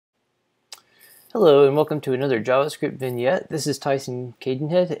Hello and welcome to another JavaScript vignette. This is Tyson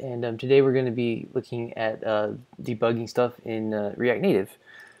Cadenhead, and today we're going to be looking at debugging stuff in React Native.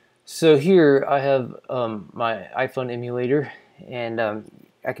 So here I have my iPhone emulator, and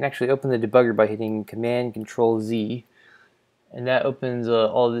I can actually open the debugger by hitting Command-Control-Z, and that opens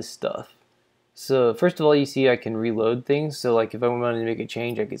all this stuff. So first of all, you see I can reload things. So like if I wanted to make a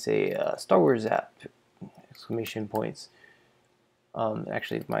change, I could say Star Wars app, exclamation points.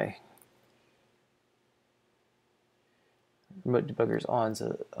 Actually, my remote debugger is on,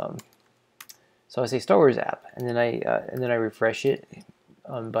 so I say Star Wars app, and then I refresh it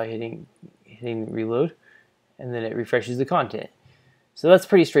by hitting reload, and then it refreshes the content. So that's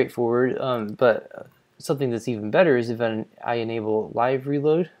pretty straightforward. But something that's even better is if I enable live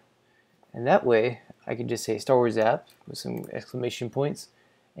reload, and that way I can just say Star Wars app with some exclamation points,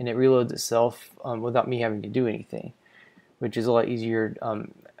 and it reloads itself without me having to do anything, which is a lot easier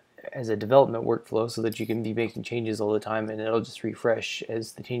as a development workflow, so that you can be making changes all the time and it'll just refresh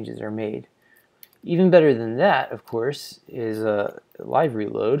as the changes are made. Even better than that, of course, is live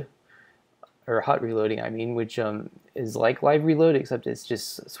reload, or hot reloading, I mean, which is like live reload, except it's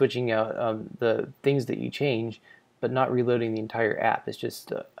just switching out the things that you change, but not reloading the entire app. It's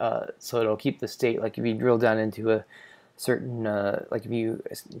just so it'll keep the state. Like if you drill down into a certain, like if you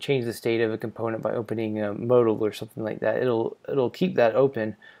change the state of a component by opening a modal or something like that, it'll keep that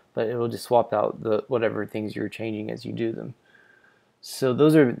open, but it'll just swap out the whatever things you're changing as you do them. So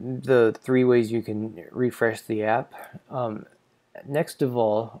those are the three ways you can refresh the app. Next of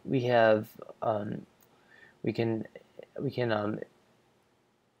all, we have we can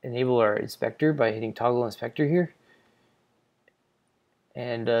enable our inspector by hitting toggle inspector here,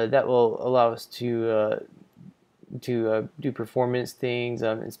 and that will allow us to do performance things,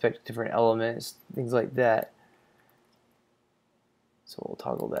 inspect different elements, things like that. So we'll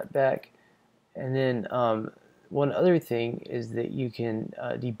toggle that back. And then one other thing is that you can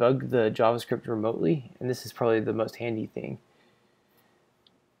debug the JavaScript remotely, and this is probably the most handy thing.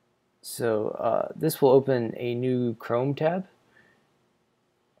 So this will open a new Chrome tab.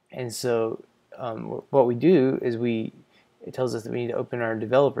 And so what we do is it tells us that we need to open our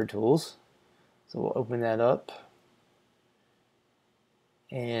developer tools. So we'll open that up.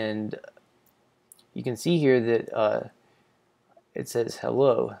 And you can see here that it says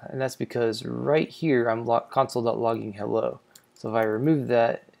hello, and that's because right here I'm console.logging hello. So if I remove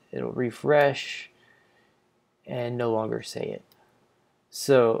that, it'll refresh and no longer say it.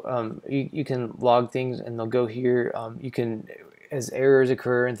 So you can log things and they'll go here. You can, as errors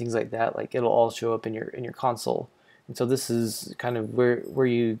occur and things like that, like it'll all show up in your console. And so this is kind of where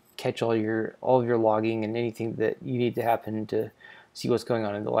you catch all of your logging and anything that you need to happen to see what's going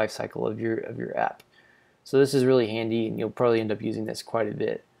on in the life cycle of your app. So this is really handy, and you'll probably end up using this quite a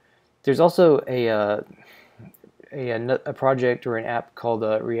bit. There's also a project or an app called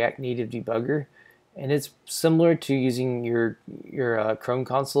React Native Debugger, and it's similar to using your Chrome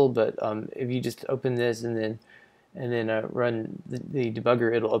console, but if you just open this and then run the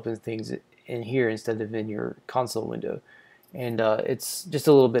debugger, it'll open things in here instead of in your console window, and it's just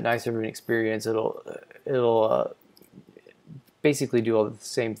a little bit nicer of an experience. It'll basically do all the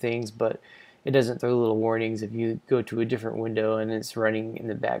same things, but it doesn't throw little warnings if you go to a different window and it's running in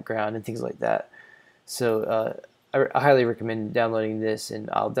the background and things like that. So I highly recommend downloading this, and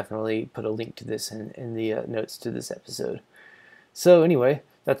I'll definitely put a link to this in the notes to this episode. So anyway,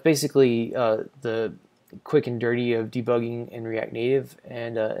 that's basically the quick and dirty of debugging in React Native,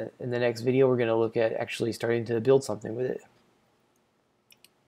 and in the next video we're going to look at actually starting to build something with it.